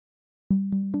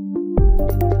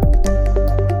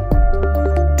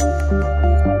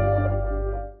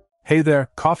Hey there,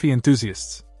 coffee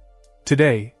enthusiasts!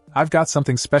 Today, I've got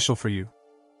something special for you.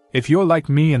 If you're like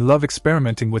me and love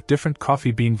experimenting with different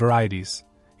coffee bean varieties,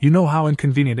 you know how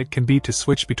inconvenient it can be to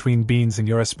switch between beans in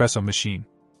your espresso machine.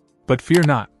 But fear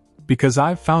not, because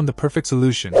I've found the perfect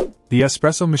solution: the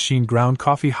Espresso Machine Ground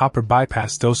Coffee Hopper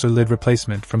Bypass Doser Lid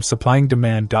Replacement from Supplying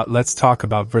Demand. Let's talk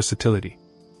about versatility.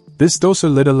 This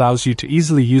doser lid allows you to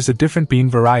easily use a different bean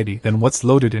variety than what's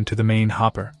loaded into the main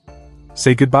hopper.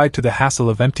 Say goodbye to the hassle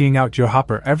of emptying out your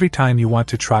hopper every time you want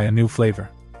to try a new flavor.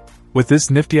 With this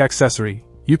nifty accessory,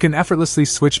 you can effortlessly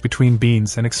switch between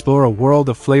beans and explore a world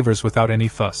of flavors without any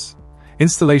fuss.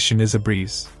 Installation is a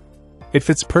breeze. It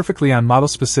fits perfectly on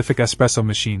model-specific espresso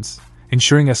machines,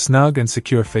 ensuring a snug and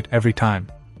secure fit every time.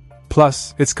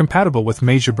 Plus, it's compatible with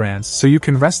major brands, so you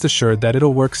can rest assured that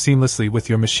it'll work seamlessly with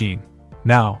your machine.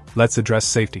 Now, let's address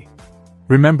safety.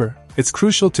 Remember, it's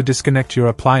crucial to disconnect your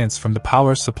appliance from the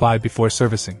power supply before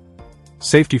servicing.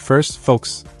 Safety first,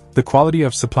 folks. The quality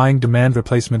of Supplying Demand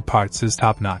replacement parts is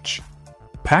top-notch.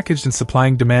 Packaged in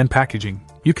Supplying Demand packaging,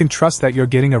 you can trust that you're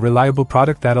getting a reliable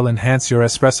product that'll enhance your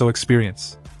espresso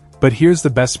experience. But here's the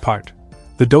best part.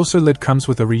 The doser lid comes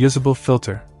with a reusable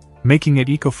filter, making it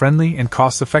eco-friendly and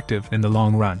cost-effective in the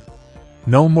long run.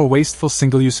 No more wasteful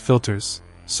single-use filters,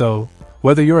 so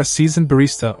whether you're a seasoned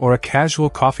barista or a casual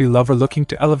coffee lover looking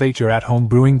to elevate your at-home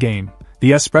brewing game,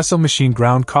 the Espresso Machine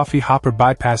Ground Coffee Hopper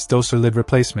Bypass Doser Lid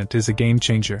Replacement is a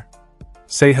game-changer.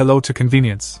 Say hello to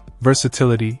convenience,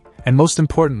 versatility, and most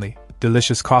importantly,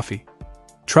 delicious coffee.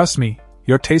 Trust me,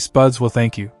 your taste buds will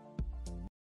thank you.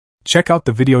 Check out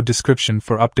the video description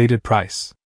for updated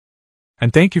price.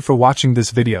 And thank you for watching this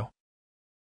video.